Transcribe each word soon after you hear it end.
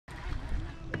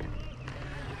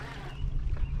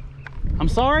I'm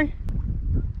sorry?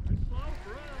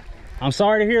 I'm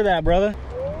sorry to hear that, brother.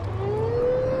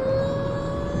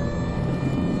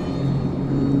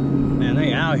 Man,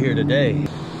 they out here today.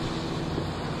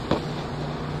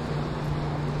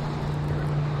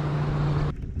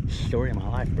 Story of my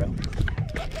life, bro.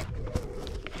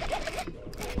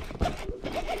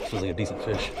 This feels like a decent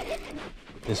fish.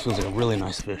 This feels like a really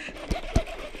nice fish.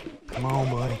 Come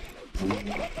on, buddy.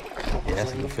 Yeah,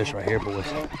 that's a good fish right here,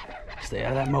 boys. Stay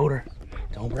out of that motor.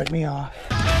 Don't break me off.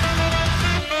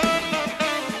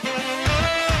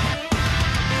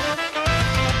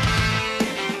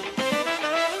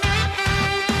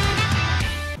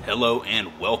 Hello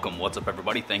and welcome. What's up,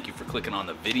 everybody? Thank you for clicking on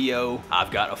the video.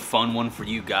 I've got a fun one for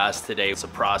you guys today.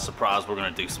 Surprise, surprise, we're gonna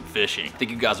do some fishing. I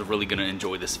think you guys are really gonna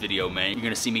enjoy this video, man. You're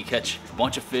gonna see me catch a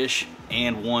bunch of fish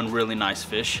and one really nice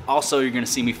fish. Also, you're gonna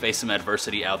see me face some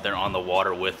adversity out there on the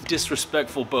water with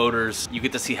disrespectful boaters. You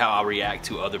get to see how I react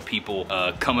to other people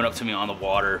coming up to me on the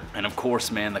water. And of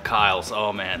course, man, the Kyles.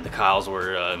 Oh man, the Kyles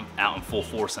were out in full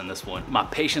force in this one. My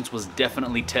patience was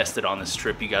definitely tested on this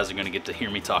trip. You guys are gonna get to hear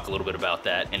me talk a little bit about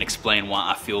that and explain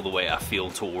why I feel the way I feel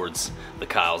towards the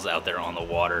Kyles out there on the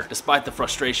water. Despite the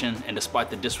frustration and despite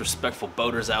the disrespectful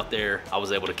boaters out there, I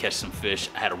was able to catch some fish.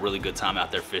 I had a really good time out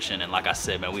there fishing, and like I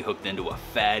said, man, we hooked into a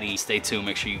fatty. Stay tuned,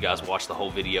 make sure you guys watch the whole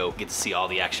video, get to see all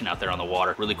the action out there on the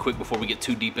water. Really quick, before we get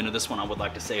too deep into this one, I would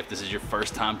like to say, if this is your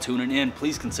first time tuning in,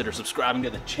 please consider subscribing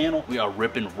to the channel. We are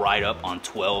ripping right up on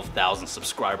 12,000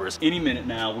 subscribers. Any minute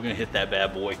now, we're gonna hit that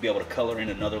bad boy, be able to color in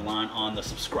another line on the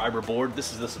subscriber board.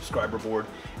 This is the subscriber board.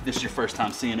 If this is your first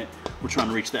time seeing it, we're trying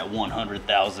to reach that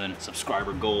 100,000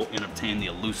 subscriber goal and obtain the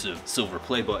elusive silver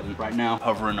play button. Right now,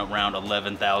 hovering around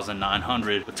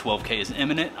 11,900, but 12K is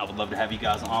imminent. I would love to have you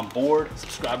guys on board.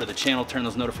 Subscribe to the channel, turn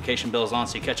those notification bells on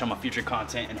so you catch all my future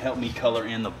content and help me color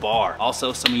in the bar.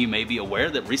 Also, some of you may be aware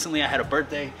that recently I had a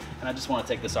birthday, and I just want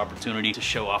to take this opportunity to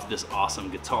show off this awesome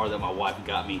guitar that my wife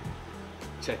got me.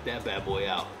 Check that bad boy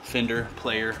out. Fender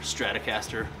Player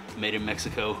Stratocaster, made in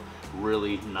Mexico.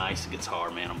 Really nice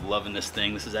guitar, man. I'm loving this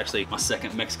thing. This is actually my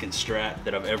second Mexican Strat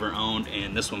that I've ever owned,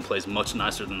 and this one plays much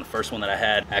nicer than the first one that I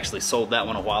had. I actually sold that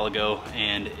one a while ago,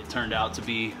 and it turned out to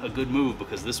be a good move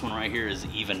because this one right here is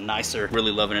even nicer.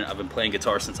 Really loving it. I've been playing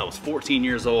guitar since I was 14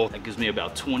 years old. That gives me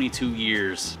about 22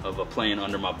 years of playing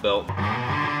under my belt.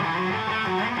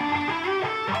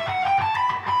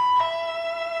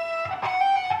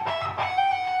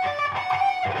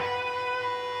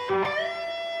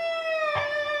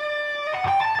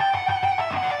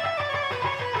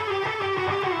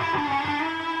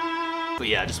 But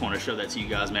yeah, I just wanted to show that to you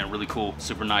guys, man. Really cool,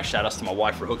 super nice. Shout outs to my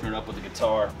wife for hooking it up with the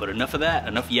guitar. But enough of that,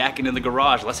 enough yakking in the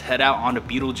garage. Let's head out onto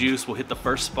Beetlejuice. We'll hit the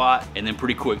first spot, and then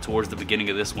pretty quick towards the beginning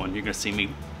of this one, you're gonna see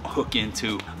me hook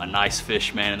into a nice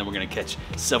fish, man, and then we're gonna catch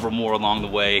several more along the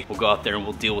way. We'll go out there and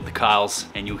we'll deal with the Kyles,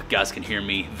 and you guys can hear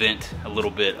me vent a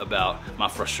little bit about my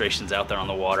frustrations out there on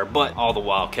the water, but all the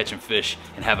while catching fish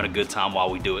and having a good time while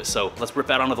we do it. So let's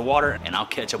rip out onto the water, and I'll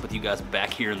catch up with you guys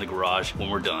back here in the garage when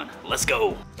we're done. Let's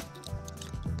go.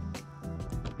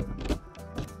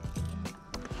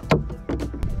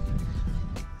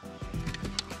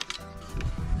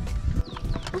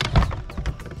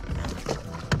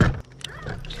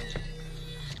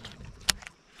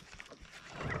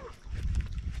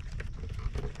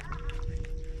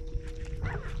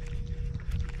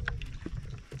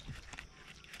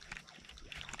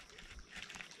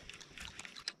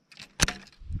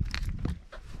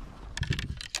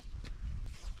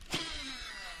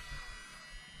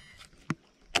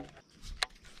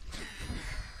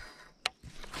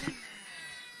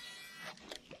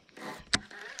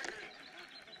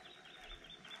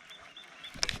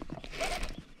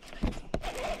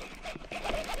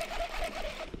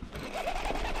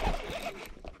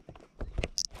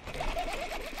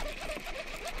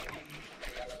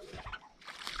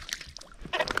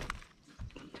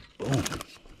 Boom.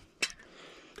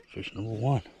 Fish number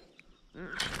one.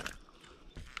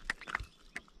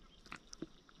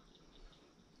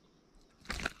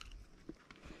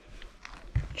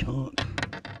 Chunk.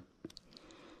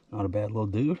 Not a bad little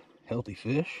dude. Healthy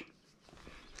fish.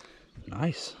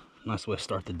 Nice. Nice way to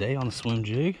start the day on the swim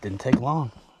jig. Didn't take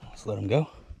long. Let's let him go.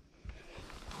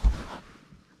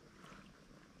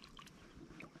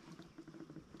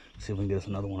 See if we can get us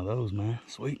another one of those, man.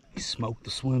 Sweet. He smoked the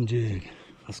swim jig.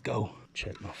 Let's go.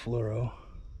 Check my fluoro.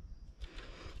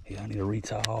 Yeah, I need a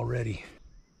retie already.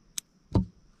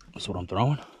 That's what I'm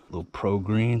throwing. Little Pro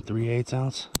Green 3/8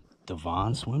 ounce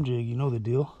Devon swim jig. You know the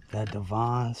deal. That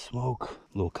Devon smoke.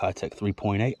 Little Kitech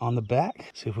 3.8 on the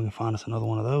back. See if we can find us another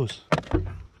one of those.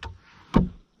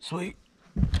 Sweet.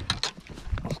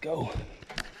 Let's go.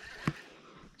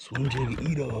 Swim jig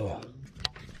eater.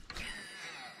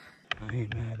 I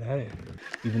ain't mad at it.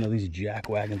 Even though these jack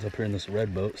wagons up here in this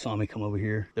red boat saw me come over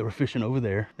here, they were fishing over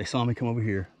there. They saw me come over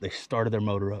here. They started their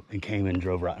motor up and came and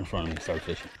drove right in front of me and started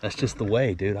fishing. That's just the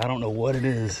way, dude. I don't know what it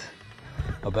is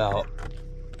about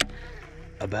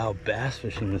bass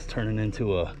fishing that's turning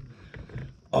into a,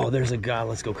 oh, there's a guy,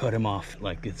 let's go cut him off.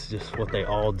 Like, it's just what they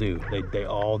all do. They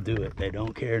all do it. They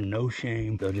don't care, no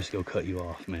shame. They'll just go cut you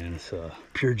off, man. It's a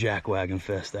pure jackwagon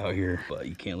fest out here, but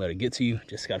you can't let it get to you.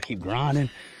 Just gotta keep grinding.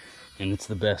 And it's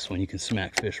the best when you can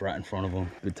smack fish right in front of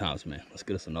them. Good times, man. Let's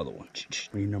get us another one.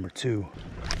 Read number 2.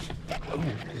 Oh,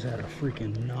 he's had a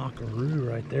freaking knockaroo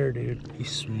right there, dude. He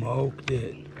smoked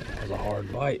it. That was a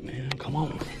hard bite, man. Come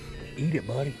on, eat it,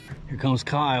 buddy. Here comes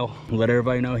Kyle. Let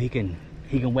everybody know he can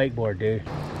wakeboard, dude.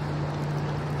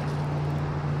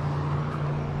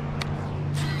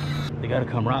 They gotta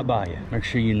come right by you. Make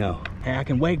sure you know. Hey, I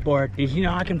can wakeboard. Did you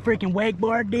know I can freaking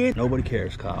wakeboard, dude? Nobody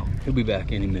cares, Kyle. He'll be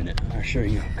back any minute. I assure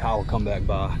you, Kyle will come back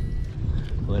by.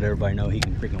 Let everybody know he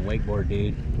can freaking wakeboard,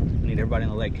 dude. I need everybody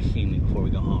on the lake to see me before we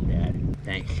go home, Dad.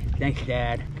 Thanks. Thanks,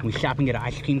 Dad. Can we stop and get an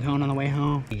ice cream cone on the way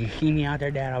home? Did you see me out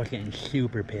there, Dad? I was getting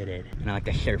super pitted. And I like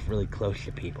to surf really close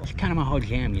to people. It's kind of my whole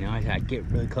jam, you know? I get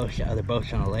really close to other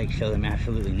boats on the lake, show them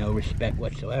absolutely no respect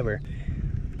whatsoever.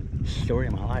 Story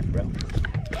of my life, bro.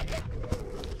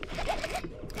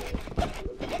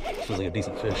 This feels like a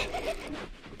decent fish.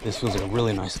 This feels like a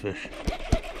really nice fish.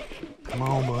 Come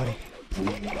on, buddy.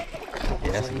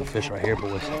 Yeah, that's a good fish right here,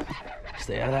 boys.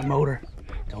 Stay out of that motor.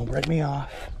 Don't break me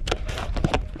off.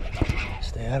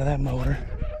 Stay out of that motor.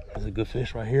 That's a good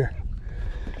fish right here.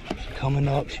 She coming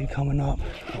up, she coming up.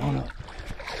 Come on up.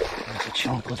 That's a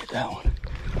chunk, look at that one.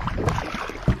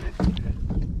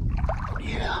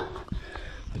 Yeah.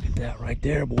 Look at that right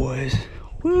there, boys.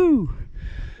 Woo!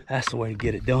 That's the way to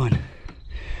get it done.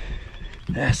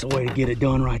 That's the way to get it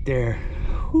done right there.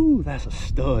 Whoo, that's a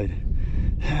stud.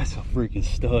 That's a freaking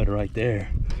stud right there.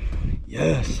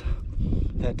 Yes.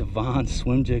 That Divine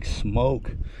swim jig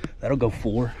smoke. That'll go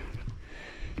 4.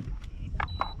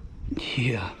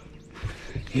 Yeah.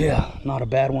 Yeah, not a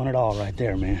bad one at all right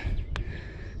there, man.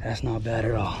 That's not bad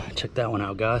at all. Check that one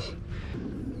out, guys.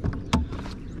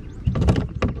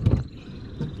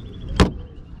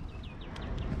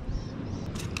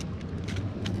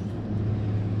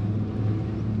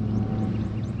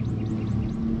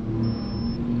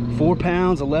 Four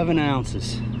pounds, 11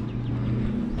 ounces.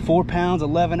 4 pounds,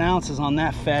 11 ounces on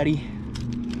that fatty.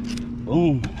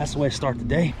 Boom, that's the way to start the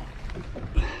day.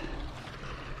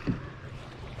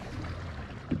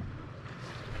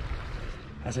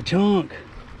 That's a chunk.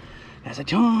 That's a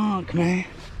chunk, man.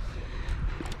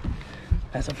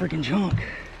 That's a freaking chunk.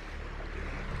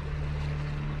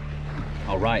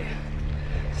 All right,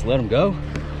 let's let him go.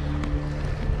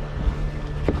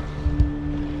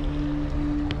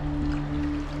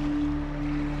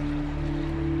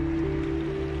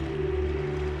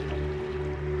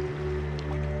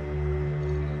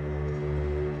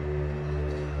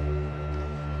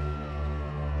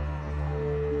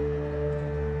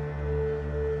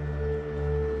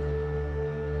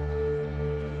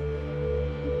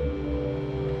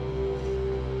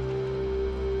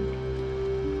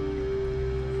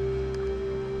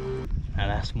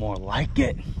 That's more like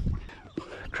it.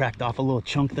 Cracked off a little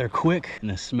chunk there quick and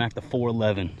then smacked the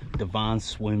 411 Divine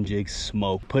swim jig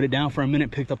smoke. Put it down for a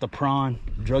minute, picked up the prawn,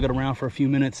 drug it around for a few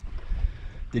minutes.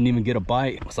 Didn't even get a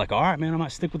bite. I was like, all right, man, I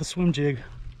might stick with the swim jig.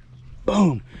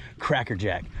 Boom,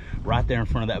 crackerjack right there in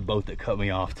front of that boat that cut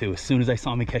me off too. As soon as they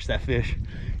saw me catch that fish,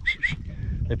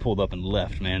 they pulled up and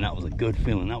left, man. That was a good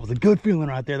feeling. That was a good feeling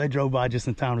right there. They drove by just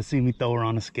in time to see me throw her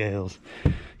on the scales.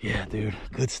 Yeah, dude,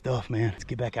 good stuff, man. Let's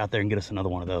get back out there and get us another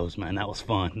one of those, man. That was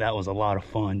fun. That was a lot of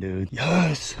fun, dude.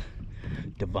 Yes.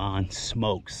 Divine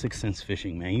smoke, 6 cents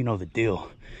fishing, man. You know the deal.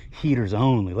 Heaters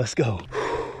only. Let's go.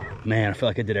 Man, I feel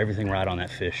like I did everything right on that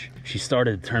fish. She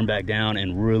started to turn back down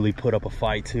and really put up a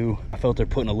fight too. I felt her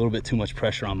putting a little bit too much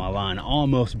pressure on my line.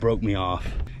 Almost broke me off.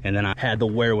 And then I had the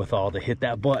wherewithal to hit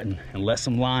that button and let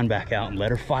some line back out and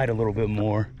let her fight a little bit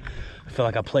more. I feel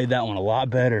like I played that one a lot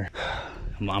better.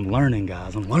 I'm learning,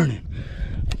 guys, I'm learning.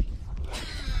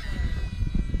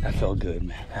 That felt good,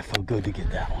 man. That felt good to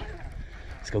get that one.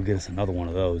 Let's go get us another one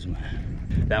of those,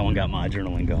 man. That one got my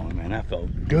adrenaline going, man. That felt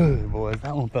good, boys.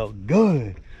 That one felt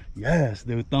good. Yes,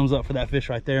 dude, thumbs up for that fish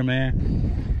right there,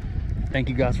 man. Thank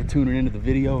you guys for tuning into the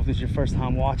video. If this is your first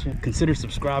time watching, consider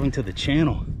subscribing to the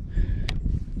channel.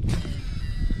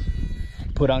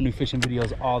 Put out new fishing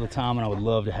videos all the time, and I would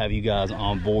love to have you guys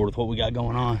on board with what we got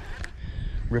going on.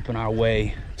 Ripping our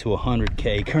way to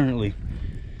 100K, currently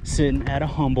sitting at a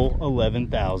humble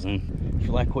 11,000. If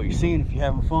you like what you're seeing, if you're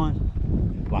having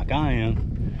fun, like I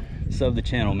am, sub the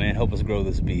channel, man. Help us grow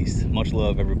this beast. Much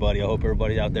love, everybody. I hope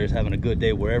everybody out there is having a good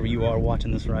day wherever you are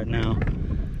watching this right now.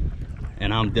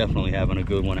 And I'm definitely having a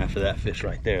good one after that fish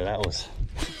right there. That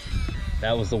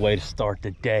was the way to start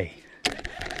the day.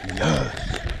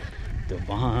 Yes.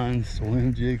 Divine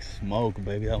swim jig smoke,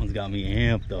 baby. That one's got me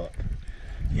amped up.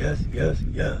 Yes, yes,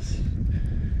 yes.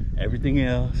 Everything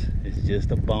else is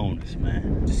just a bonus,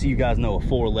 man. Just so you guys know, a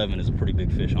 411 is a pretty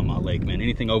big fish on my lake, man.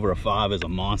 Anything over a 5 is a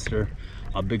monster.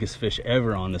 My biggest fish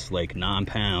ever on this lake, 9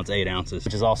 pounds, 8 ounces,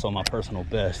 which is also my personal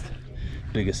best.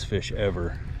 Biggest fish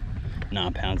ever,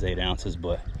 9 pounds, 8 ounces,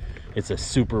 but it's a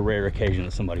super rare occasion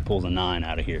that somebody pulls a 9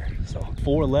 out of here. So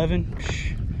 411,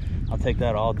 I'll take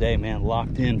that all day, man.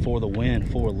 Locked in for the win,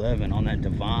 411 on that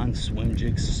Divine swim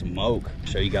jig smoke.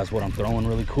 Show you guys what I'm throwing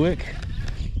really quick.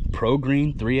 Pro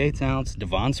Green 3/8 ounce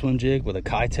Divine swim jig with a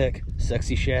Kitech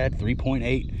Sexy Shad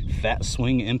 3.8 fat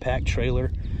swing impact trailer,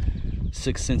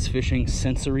 6 Sense Fishing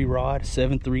sensory rod,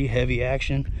 7.3 heavy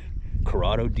action,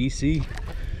 Corrado DC,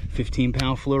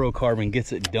 15-pound fluorocarbon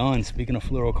gets it done. Speaking of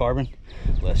fluorocarbon,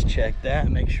 let's check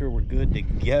that, make sure we're good to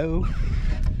go.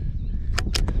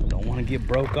 Don't want to get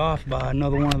broke off by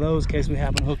another one of those in case we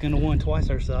happen to hook into one twice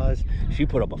our size. She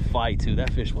put up a fight too.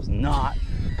 That fish was not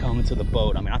coming to the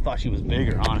boat. I mean, I thought she was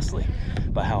bigger, honestly,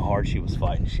 by how hard she was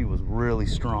fighting. She was really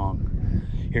strong.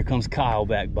 Here comes Kyle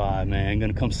back by, man.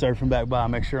 Gonna come surfing back by,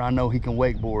 make sure I know he can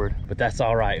wakeboard. But that's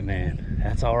all right, man.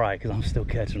 That's all right, because I'm still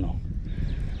catching them.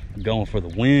 I'm going for the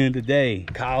win today.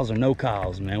 Kyles or no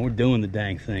Kyles, man. We're doing the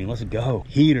dang thing. Let's go.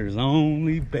 Heaters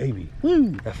only, baby.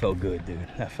 Woo! That felt good, dude.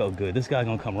 That felt good. This guy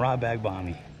gonna come right back by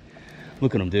me.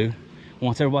 Look at him, dude.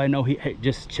 Wants everybody to know, hey,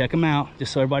 just check him out.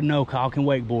 Just so everybody know Kyle can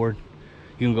wakeboard.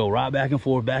 You can go right back and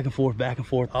forth, back and forth, back and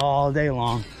forth all day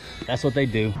long. That's what they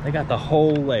do. They got the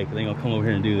whole lake. They gonna come over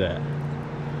here and do that.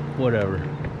 Whatever.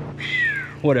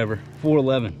 Whatever.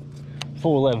 411.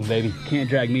 411, baby. Can't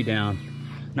drag me down.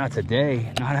 Not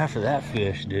today. Not after that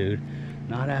fish, dude.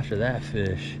 Not after that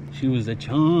fish. She was a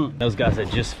chunk. Those guys that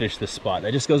just fished this spot.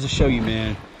 That just goes to show you,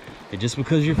 man, that just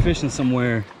because you're fishing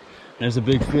somewhere and there's a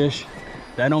big fish,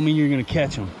 that don't mean you're gonna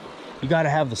catch them. You gotta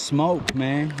have the smoke,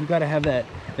 man. You gotta have that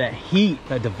heat,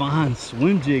 that Divine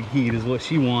swim jig heat is what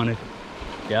she wanted.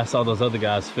 Yeah, I saw those other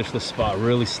guys fish this spot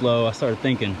really slow. I started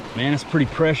thinking, man, it's pretty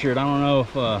pressured. I don't know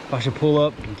if I should pull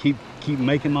up and keep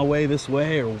making my way this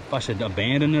way, or if I should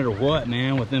abandon it or what,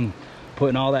 man, with them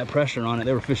putting all that pressure on it.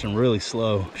 They were fishing really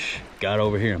slow. Got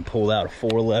over here and pulled out a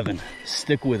 411.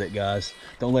 Stick with it, guys.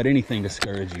 Don't let anything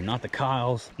discourage you. Not the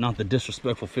Kyles, not the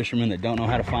disrespectful fishermen that don't know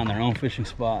how to find their own fishing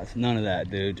spots. None of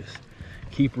that, dude. Just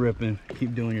keep ripping,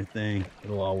 keep doing your thing.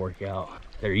 It'll all work out.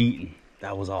 They're eating.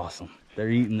 That was awesome. They're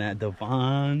eating that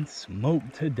Divine smoke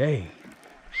today.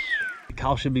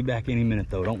 Kyle should be back any minute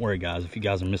though. Don't worry, guys. If you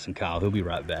guys are missing Kyle, he'll be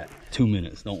right back. 2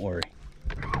 minutes, don't worry.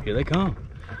 Here they come.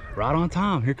 Right on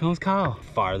time. Here comes Kyle.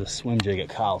 Fire the swim jig at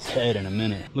Kyle's head in a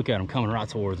minute. Look at him coming right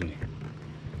towards me.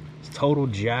 It's total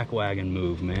jackwagon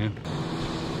move, man.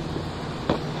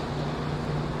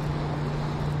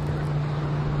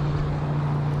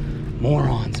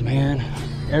 Morons, man.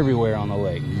 Everywhere on the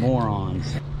lake.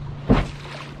 Morons.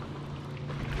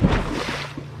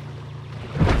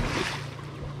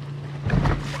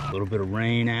 A little bit of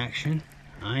rain action.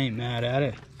 I ain't mad at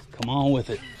it. Come on with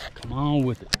it. Come on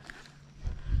with it.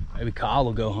 Maybe Kyle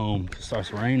will go home if it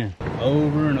starts raining.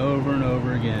 Over and over and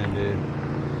over again,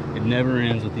 dude. It never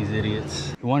ends with these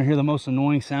idiots. You want to hear the most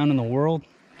annoying sound in the world?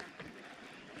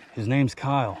 His name's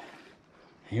Kyle.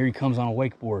 And here he comes on a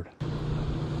wakeboard.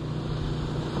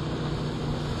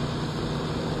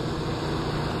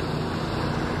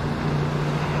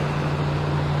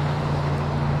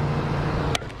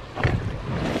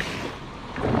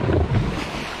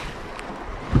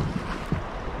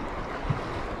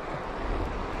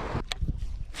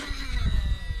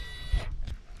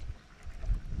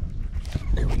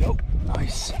 There we go.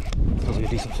 Nice. Feels like a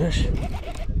decent fish.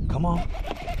 Come on.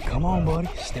 Come on, buddy.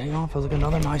 Stay on. Feels like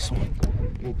another nice one.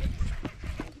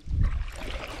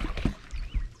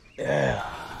 Yeah.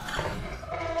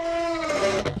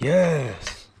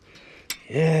 Yes.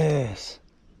 Yes.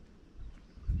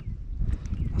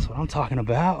 That's what I'm talking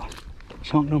about.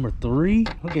 Chunk number 3.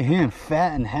 Look at him.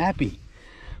 Fat and happy.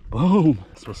 Boom.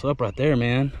 That's what's up right there,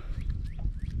 man.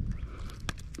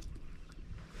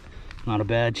 Not a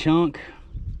bad chunk.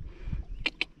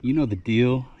 You know the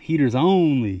deal. Heaters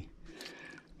only.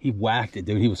 He whacked it,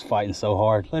 dude. He was fighting so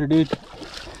hard. Later, dude.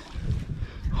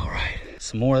 All right.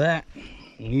 Some more of that.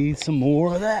 Need some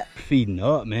more of that. Feeding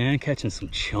up, man. Catching some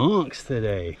chunks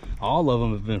today. All of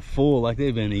them have been full like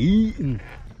they've been eating.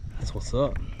 That's what's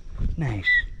up. Nice.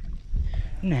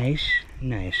 Nice.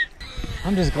 Nice.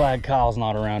 I'm just glad Kyle's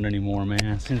not around anymore,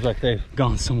 man. Seems like they've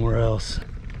gone somewhere else.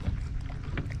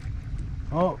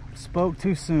 Oh, spoke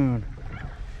too soon.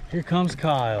 Here comes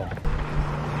Kyle.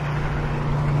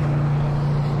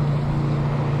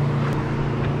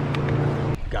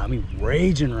 Got me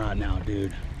raging right now,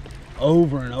 dude.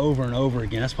 Over and over and over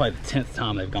again. That's probably the 10th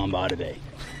time they've gone by today.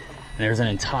 And there's an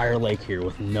entire lake here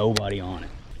with nobody on it.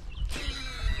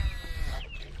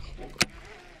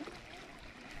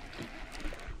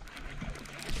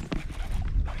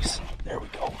 Nice. There we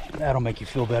go. That'll make you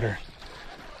feel better.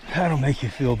 That'll make you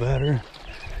feel better.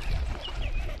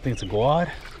 I think it's a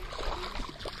quad.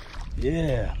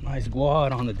 Yeah, nice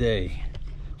quad on the day.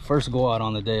 First quad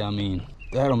on the day, I mean.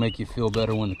 That'll make you feel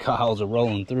better when the Kyles are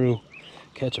rolling through.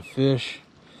 Catch a fish.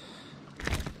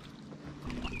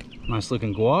 Nice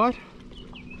looking quad.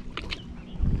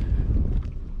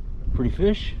 Pretty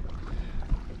fish.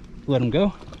 Let him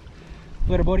go.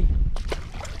 Later, buddy.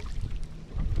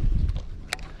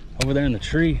 Over there in the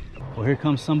tree. Well, here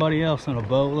comes somebody else on a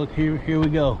boat. Look, here we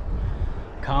go.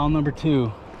 Kyle number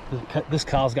 2. This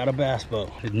Kyle's got a bass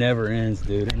boat. It never ends,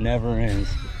 dude. It never ends.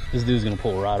 This dude's gonna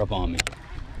pull right up on me.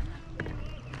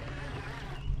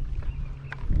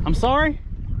 I'm sorry?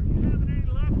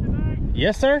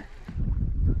 Yes, sir?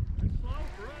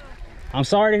 I'm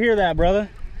sorry to hear that, brother.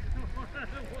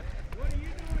 What are you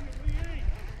doing that we ain't?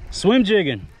 Swim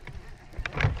jigging.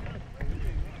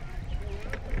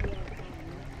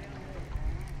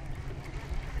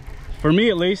 For me,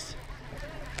 at least.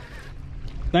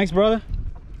 Thanks, brother.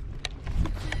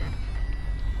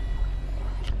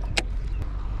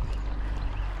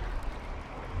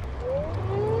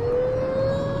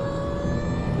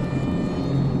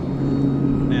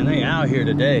 Man, they out here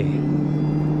today.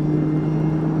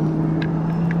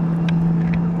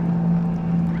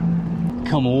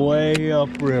 Come way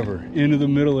upriver into the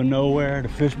middle of nowhere to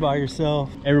fish by yourself.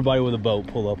 Everybody with a boat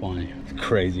pull up on you. It's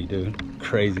crazy, dude.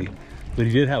 Crazy. But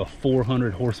he did have a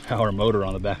 400 horsepower motor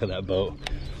on the back of that boat.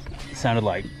 It sounded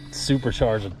like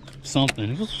supercharged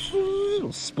something. It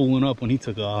was spooling up when he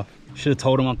took off. Should have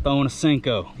told him I'm throwing a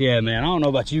Senko. Yeah, man, I don't know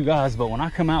about you guys, but when I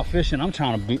come out fishing, I'm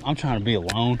trying to be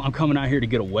alone. I'm coming out here to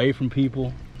get away from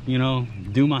people, you know,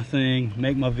 do my thing,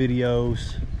 make my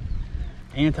videos.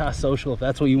 Antisocial, if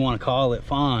that's what you want to call it,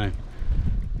 fine.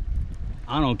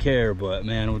 I don't care, but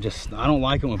man, I don't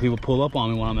like it when people pull up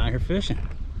on me when I'm out here fishing.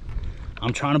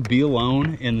 I'm trying to be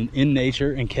alone in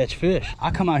nature and catch fish.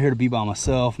 I come out here to be by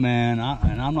myself, man,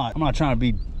 and I'm not trying to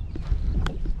be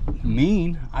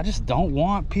mean. I just don't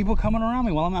want people coming around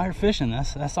me while I'm out here fishing.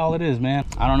 That's all it is, man.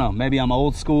 I don't know, maybe I'm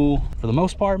old school. For the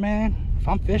most part, man, if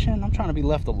I'm fishing, I'm trying to be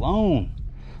left alone.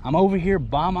 I'm over here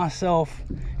by myself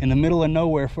in the middle of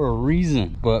nowhere for a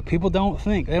reason. But people don't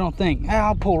think, hey,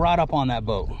 I'll pull right up on that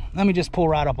boat. Let me just pull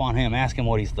right up on him, ask him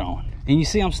what he's throwing. And you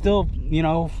see, I'm still, you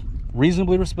know,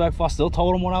 reasonably respectful. I still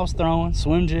told him what I was throwing,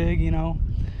 swim jig, you know.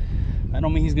 That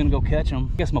don't mean he's gonna go catch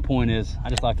him. I guess my point is, I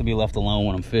just like to be left alone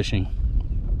when I'm fishing.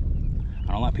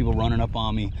 I don't like people running up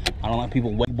on me. I don't like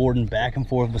people wakeboarding back and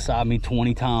forth beside me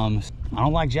 20 times. I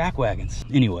don't like jack wagons.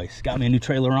 Anyways, got me a new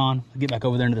trailer on. I'll get back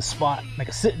over there into the spot, make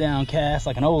a sit down cast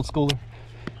like an old schooler.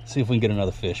 See if we can get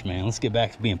another fish, man. Let's get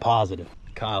back to being positive.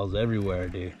 Kyle's everywhere,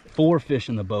 dude. 4 fish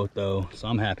in the boat though, so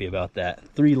I'm happy about that.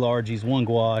 3 largies, 1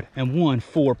 quad, and 1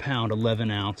 4-pound,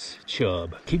 11-ounce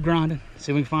chub. Keep grinding,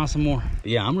 see if we can find some more.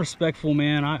 But yeah, I'm respectful,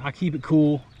 man. I keep it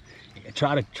cool.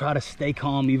 Try to stay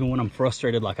calm even when I'm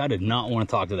frustrated. Like, I did not want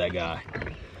to talk to that guy.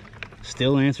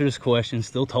 Still answered his questions,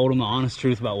 still told him the honest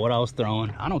truth about what I was throwing.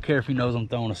 I don't care if he knows I'm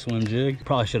throwing a swim jig.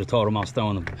 Probably should have told him I was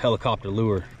throwing a helicopter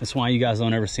lure. That's why you guys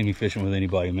don't ever see me fishing with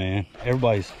anybody, man.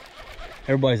 Everybody's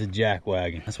a jack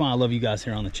wagon. That's why I love you guys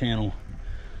here on the channel.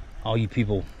 All you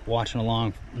people watching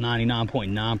along,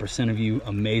 99.9% of you,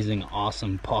 amazing,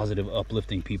 awesome, positive,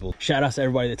 uplifting people. Shout out to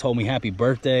everybody that told me happy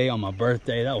birthday on my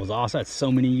birthday. That was awesome. I had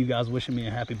so many of you guys wishing me a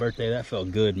happy birthday. That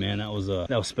felt good, man. That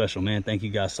was special, man. Thank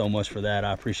you guys so much for that.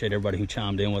 I appreciate everybody who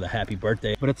chimed in with a happy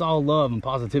birthday. But it's all love and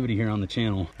positivity here on the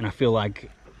channel. And I feel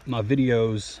like my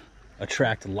videos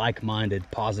attract like-minded,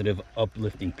 positive,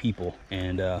 uplifting people.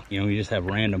 And you know, you just have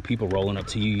random people rolling up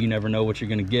to you. You never know what you're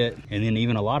gonna get. And then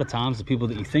even a lot of times the people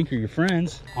that you think are your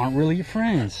friends aren't really your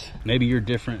friends. Maybe you're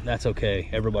different. That's okay.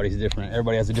 Everybody's different.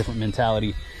 Everybody has a different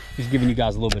mentality. Just giving you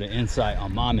guys a little bit of insight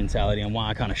on my mentality and why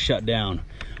I kind of shut down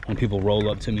when people roll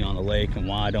up to me on the lake, and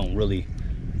why I don't really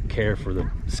care for the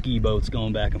ski boats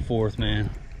going back and forth,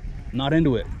 man. I'm not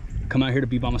into it. Come out here to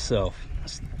be by myself.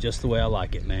 That's just the way I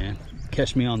like it, man.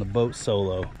 Catch me on the boat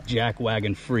solo, jack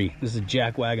wagon free. This is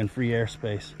jack wagon free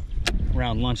airspace.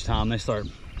 Around lunchtime, they start,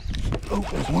 oh,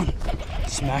 there's one.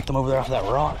 Smacked them over there off that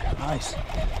rock, nice.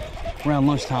 around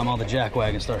lunchtime, all the jack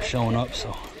wagons start showing up.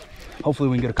 So hopefully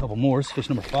we can get a couple more. It's fish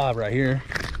number 5 right here.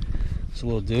 It's a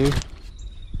little dude.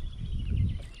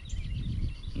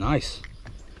 Nice.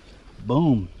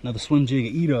 Boom. Another swim jig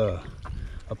eater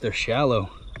up there shallow,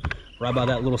 right by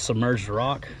that little submerged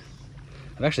rock.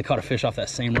 I've actually caught a fish off that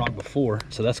same rock before,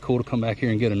 so that's cool to come back here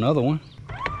and get another one.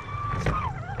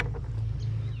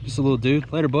 Just a little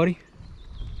dude. Later, buddy.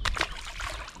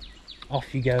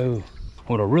 Off you go.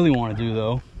 What I really want to do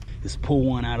though is pull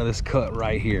one out of this cut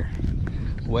right here,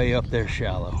 way up there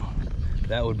shallow.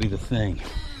 That would be the thing.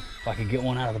 If I could get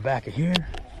one out of the back of here,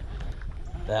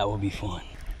 that would be fun.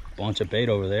 Bunch of bait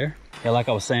over there. Yeah, like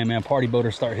I was saying, man, party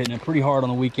boaters start hitting it pretty hard on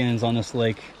the weekends on this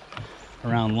lake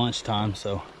around lunchtime.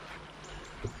 So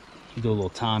do a little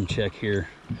time check here.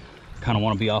 Kind of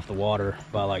want to be off the water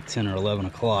by like 10 or 11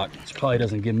 o'clock. This probably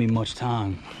doesn't give me much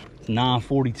time. It's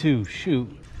 9:42.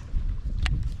 Shoot.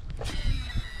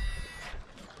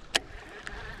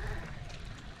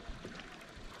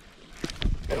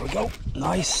 There we go.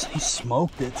 Nice. He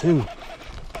smoked it too.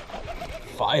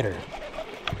 Fighter.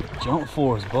 Jump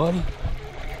for us, buddy.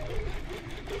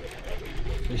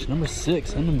 Fish number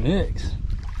 6 in the mix.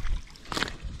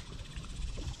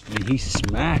 I mean, he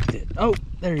smacked it. Oh,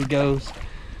 there he goes.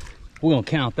 We're gonna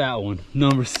count that one.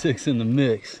 Number 6 in the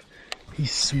mix. He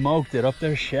smoked it up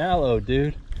there shallow,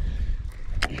 dude.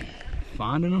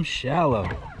 Finding them shallow.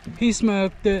 He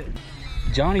smoked it.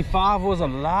 Johnny 5 was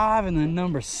alive, and then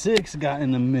number 6 got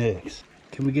in the mix.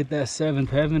 Can we get that 7th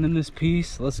heaven in this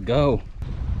piece? Let's go.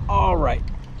 All right,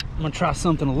 I'm gonna try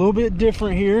something a little bit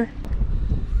different here.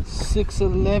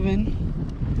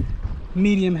 611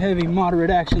 medium heavy moderate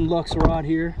action Lux rod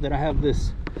here that I have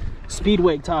this speed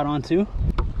weight tied onto.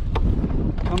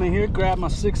 Come in here, grab my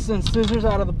 6 cent scissors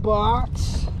out of the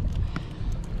box,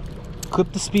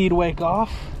 clip the speed wake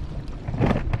off,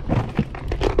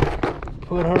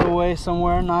 put her away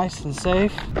somewhere nice and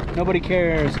safe. Nobody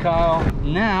cares, Kyle.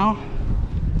 Now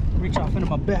reach off into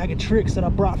my bag of tricks that I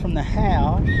brought from the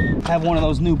house. I have one of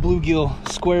those new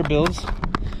bluegill square bills,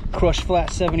 Crush Flat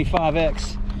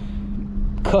 75X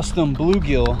custom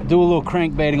bluegill. Do a little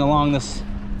crankbaiting along this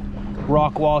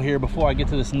rock wall here before I get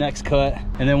to this next cut,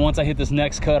 and then once I hit this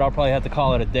next cut, I'll probably have to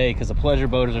call it a day because the pleasure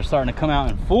boaters are starting to come out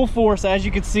in full force. As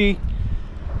you can see,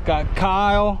 got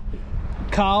Kyle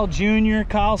Jr.,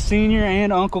 Kyle Sr.,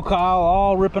 and Uncle Kyle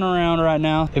all ripping around right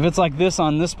now. If it's like this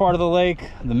on this part of the lake,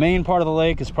 the main part of the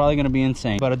lake is probably going to be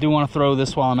insane. But I do want to throw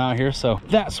this while I'm out here, so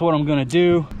that's what I'm going to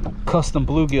do. Custom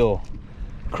bluegill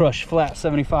Crush Flat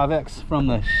 75X from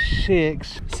the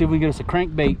Shicks. See if we can get us a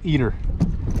crankbait eater.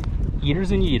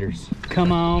 Eaters and yeeters.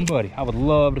 Come on, buddy. I would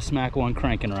love to smack one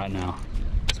cranking right now.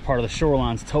 This part of the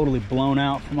shoreline's totally blown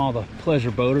out from all the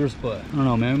pleasure boaters, but I don't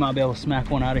know, man. We might be able to smack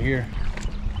one out of here.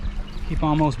 Keep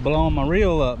almost blowing my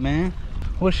reel up, man.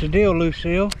 What's the deal,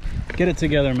 Lucille? Get it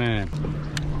together, man.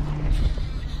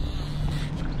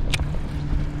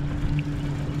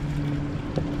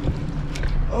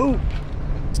 Oh,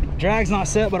 drag's not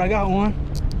set, but I got one.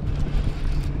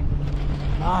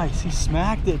 Nice, he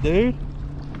smacked it, dude.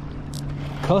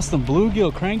 Custom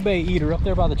bluegill crankbait eater up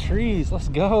there by the trees. Let's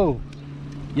go.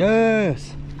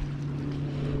 Yes.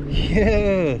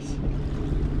 Yes.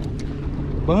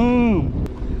 Boom.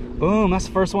 Boom, that's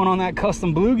the first one on that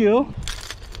custom bluegill.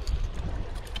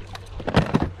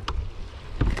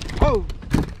 Oh,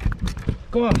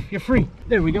 go off, you're free.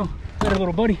 There we go. Better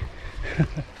little buddy.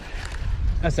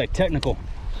 That's a technical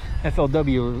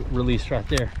FLW release right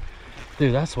there.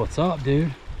 Dude, that's what's up,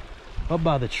 dude. Up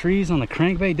by the trees on the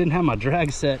crankbait. Didn't have my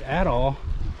drag set at all.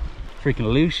 Freaking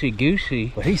loosey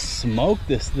goosey. But he smoked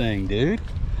this thing, dude.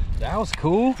 That was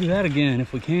cool. Do that again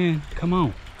if we can. Come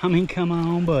on. I mean, come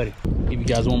on, buddy. Give you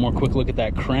guys one more quick look at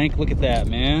that crank. Look at that,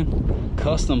 man.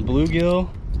 Custom bluegill.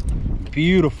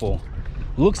 Beautiful.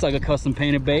 Looks like a custom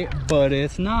painted bait, but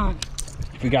it's not.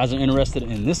 If you guys are interested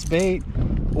in this bait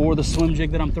or the swim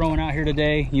jig that I'm throwing out here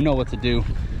today, you know what to do.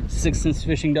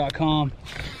 6centsfishing.com.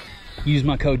 Use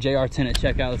my code JR10 at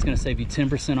checkout. It's going to save you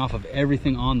 10% off of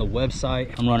everything on the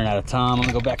website. I'm running out of time. I'm going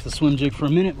to go back to the swim jig for a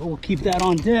minute, but we'll keep that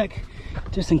on deck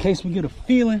just in case we get a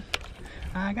feeling.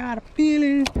 I got a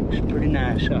feeling. It's pretty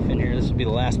nice stuff in here. This will be the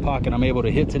last pocket I'm able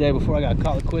to hit today before I got to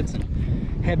call it quits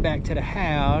and head back to the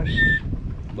house.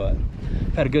 But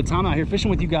I've had a good time out here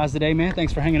fishing with you guys today, man.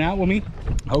 Thanks for hanging out with me.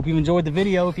 Hope you enjoyed the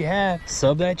video. If you have,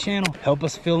 sub that channel. Help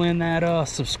us fill in that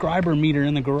subscriber meter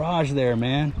in the garage there,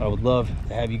 man. I would love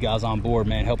to have you guys on board,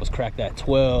 man. Help us crack that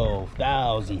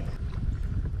 12,000.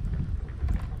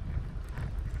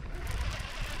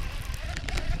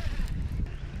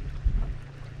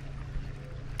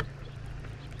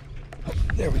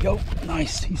 There we go.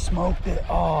 Nice. He smoked it.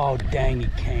 Oh, dang, he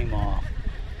came off.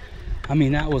 I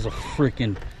mean, that was a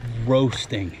freaking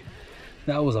roasting.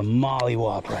 That was a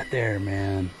mollywop right there,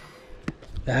 man.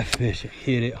 That fish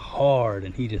hit it hard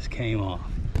and he just came off.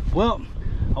 Well,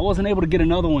 I wasn't able to get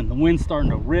another one. The wind's starting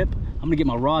to rip. I'm gonna get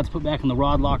my rods put back in the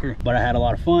rod locker, but I had a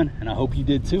lot of fun and I hope you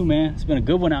did too, man. It's been a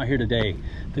good one out here today.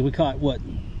 I think we caught, what,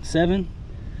 7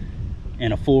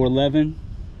 and a 411.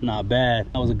 Not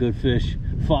bad. That was a good fish.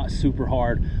 Fought super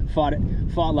hard. Fought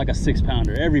like a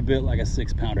 6-pounder. Every bit like a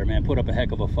 6-pounder, man. Put up a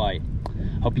heck of a fight.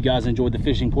 Hope you guys enjoyed the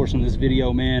fishing portion of this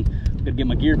video, man. Gonna get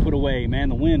my gear put away, man.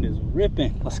 The wind is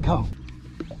ripping. Let's go.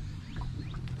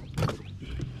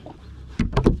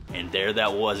 And there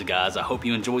that was, guys. I hope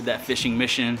you enjoyed that fishing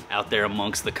mission out there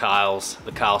amongst the Kyles,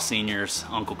 the Kyle Seniors,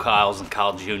 Uncle Kyles, and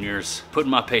Kyle Juniors.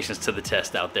 Putting my patience to the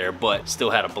test out there, but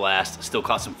still had a blast. Still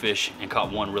caught some fish and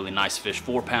caught one really nice fish.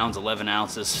 4 pounds, 11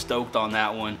 ounces. Stoked on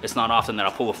that one. It's not often that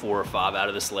I pull a 4 or 5 out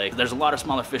of this lake. There's a lot of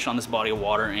smaller fish on this body of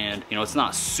water, and you know, it's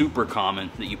not super common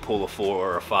that you pull a 4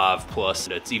 or a 5 plus.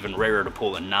 It's even rarer to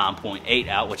pull a 9.8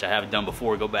 out, which I haven't done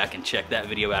before. Go back and check that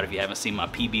video out if you haven't seen my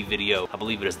PB video. I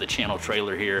believe it is the channel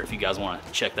trailer here. If you guys want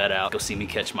to check that out, go see me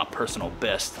catch my personal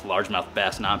best largemouth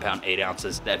bass, 9 pound, 8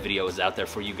 ounces. That video is out there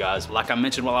for you guys. Like I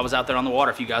mentioned while I was out there on the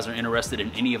water, if you guys are interested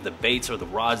in any of the baits or the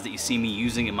rods that you see me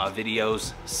using in my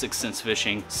videos, 6 Cents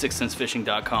Fishing,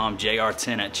 6centsfishing.com,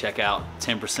 JR10 at checkout,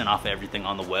 10% off everything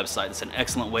on the website. It's an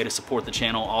excellent way to support the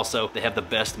channel. Also, they have the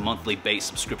best monthly bait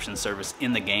subscription service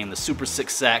in the game, the Super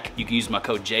 6 sack. You can use my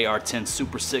code JR10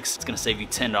 Super 6. It's gonna save you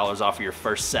 $10 off of your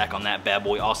first sack on that bad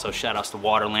boy. Also, shout outs to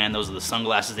Waterland. Those are the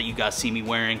sunglasses that you guys see me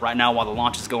wearing. Right now, while the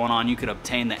launch is going on, you can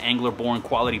obtain the Angler Born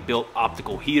quality built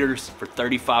optical heaters for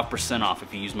 35% off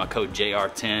if you use my code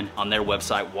JR10 on their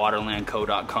website,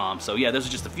 waterlandco.com. So yeah, those are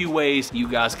just a few ways you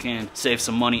guys can save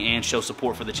some money and show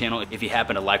support for the channel if you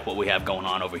happen to like what we have going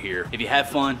on over here. If you had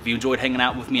fun, if you enjoyed hanging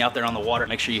out with me out there on the water,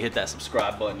 make sure you hit that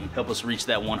subscribe button. Help us reach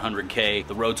that 100K.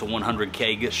 The road to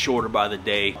 100K gets shorter by the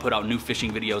day. Put out new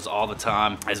fishing videos all the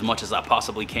time, as much as I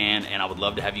possibly can, and I would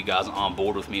love to have you guys on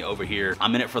board with me over here.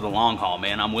 I'm in it for the long haul,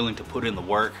 man. I'm willing to put in the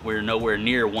work. We're nowhere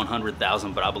near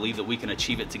 100,000, but I believe that we can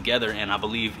achieve it together, and I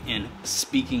believe in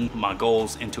speaking my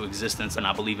goals into existence, and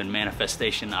I believe in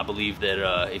manifestation. I believe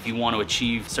that if you want to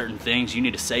achieve certain things, you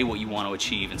need to say what you want to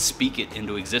achieve and speak it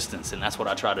into existence, and that's what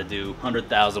I try to do.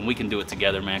 100,000, we can do it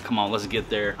together, man. Come on, let's get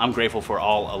there. I'm grateful for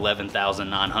all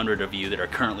 11,900 of you that are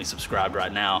currently subscribed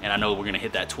right now, and I know we're gonna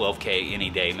hit that 12K any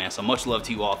day, man. So much love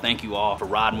to you all. Thank you all for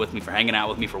riding with me, for hanging out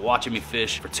with me, for watching me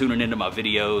fish, for tuning into my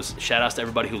videos. Shout outs to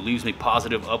everybody who leaves me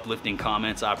positive, uplifting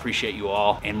comments. I appreciate you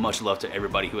all, and much love to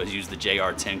everybody who has used the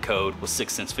JR10 code with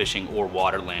 6 Cents Fishing or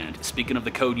Waterland. Speaking of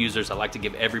the code users, I like to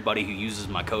give everybody who uses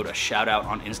my code a shout out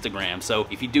on Instagram. So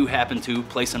if you do happen to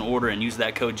place an order and use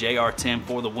that code JR10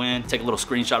 for the win, take a little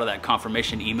screenshot of that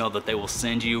confirmation email that they will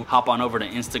send you. Hop on over to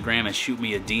Instagram and shoot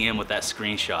me a DM with that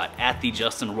screenshot.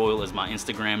 @TheJustinRoyal is my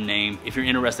Instagram name. If you're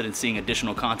interested in seeing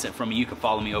additional content from me, you can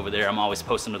follow me over there. I'm always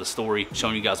posting to the story,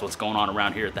 showing you guys what's going on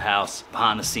around here at the house,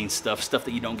 behind the scenes stuff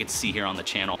that you don't get to see here on the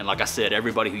channel. And like I said,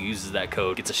 everybody who uses that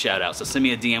code gets a shout out. So send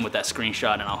me a DM with that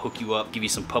screenshot and I'll hook you up, give you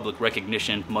some public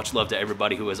recognition. Much love to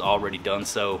everybody who has already done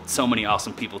so. So many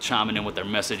awesome people chiming in with their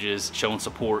messages, showing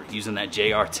support, using that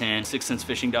JR10,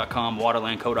 6centsfishing.com,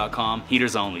 waterlandco.com,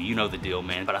 heaters only, you know the deal,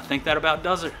 man. But I think that about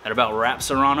does it. That about wraps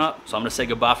her on up. So I'm gonna say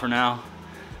goodbye for now,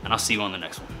 and I'll see you on the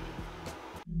next one.